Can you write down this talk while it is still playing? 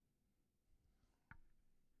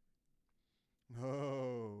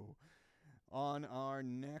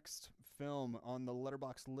next film on the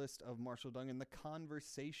Letterboxd list of Marshall Dungan, The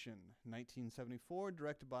Conversation, 1974,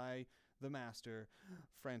 directed by the master,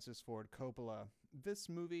 Francis Ford Coppola. This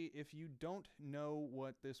movie, if you don't know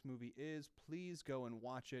what this movie is, please go and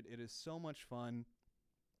watch it. It is so much fun.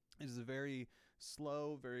 It is a very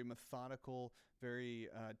slow, very methodical, very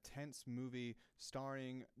tense movie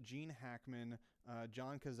starring Gene Hackman,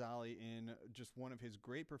 John Cazale in just one of his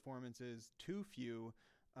great performances, Too Few,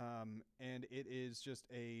 and it is just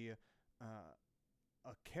a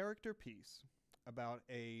character piece about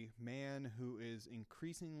a man who is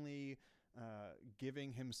increasingly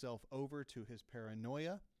giving himself over to his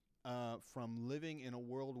paranoia. From living in a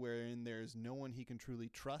world wherein there's no one he can truly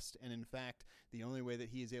trust, and in fact, the only way that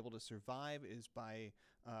he is able to survive is by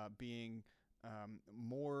being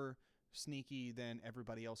more sneaky than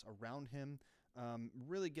everybody else around him,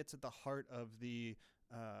 really gets at the heart of the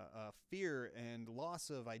fear and loss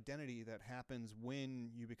of identity that happens when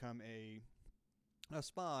you become a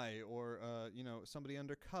spy or somebody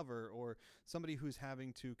undercover or somebody who's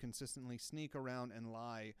having to consistently sneak around and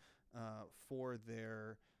lie for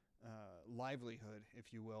their livelihood,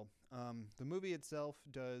 if you will. The movie itself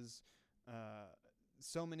does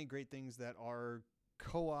so many great things that are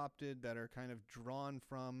co-opted, that are kind of drawn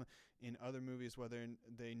from in other movies, whether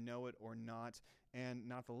they know it or not, and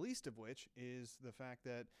not the least of which is the fact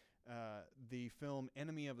that the film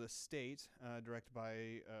Enemy of the State, directed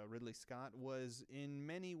by Ridley Scott, was in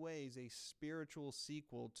many ways a spiritual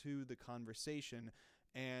sequel to The Conversation,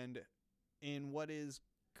 and in what is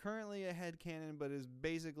currently a headcanon, but is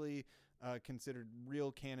basically considered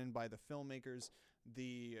real canon by the filmmakers.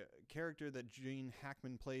 The character that Gene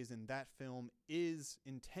Hackman plays in that film is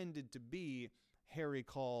intended to be Harry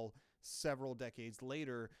Caul several decades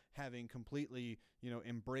later, having completely,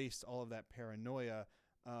 embraced all of that paranoia.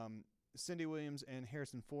 Cindy Williams and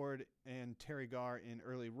Harrison Ford and Terry Garr in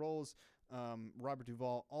early roles. Robert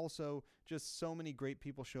Duvall also. Just so many great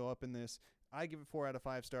people show up in this. I give it 4 out of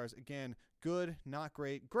 5 stars. Again, good, not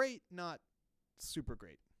great. Great, not super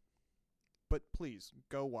great. But please,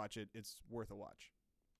 go watch it. It's worth a watch.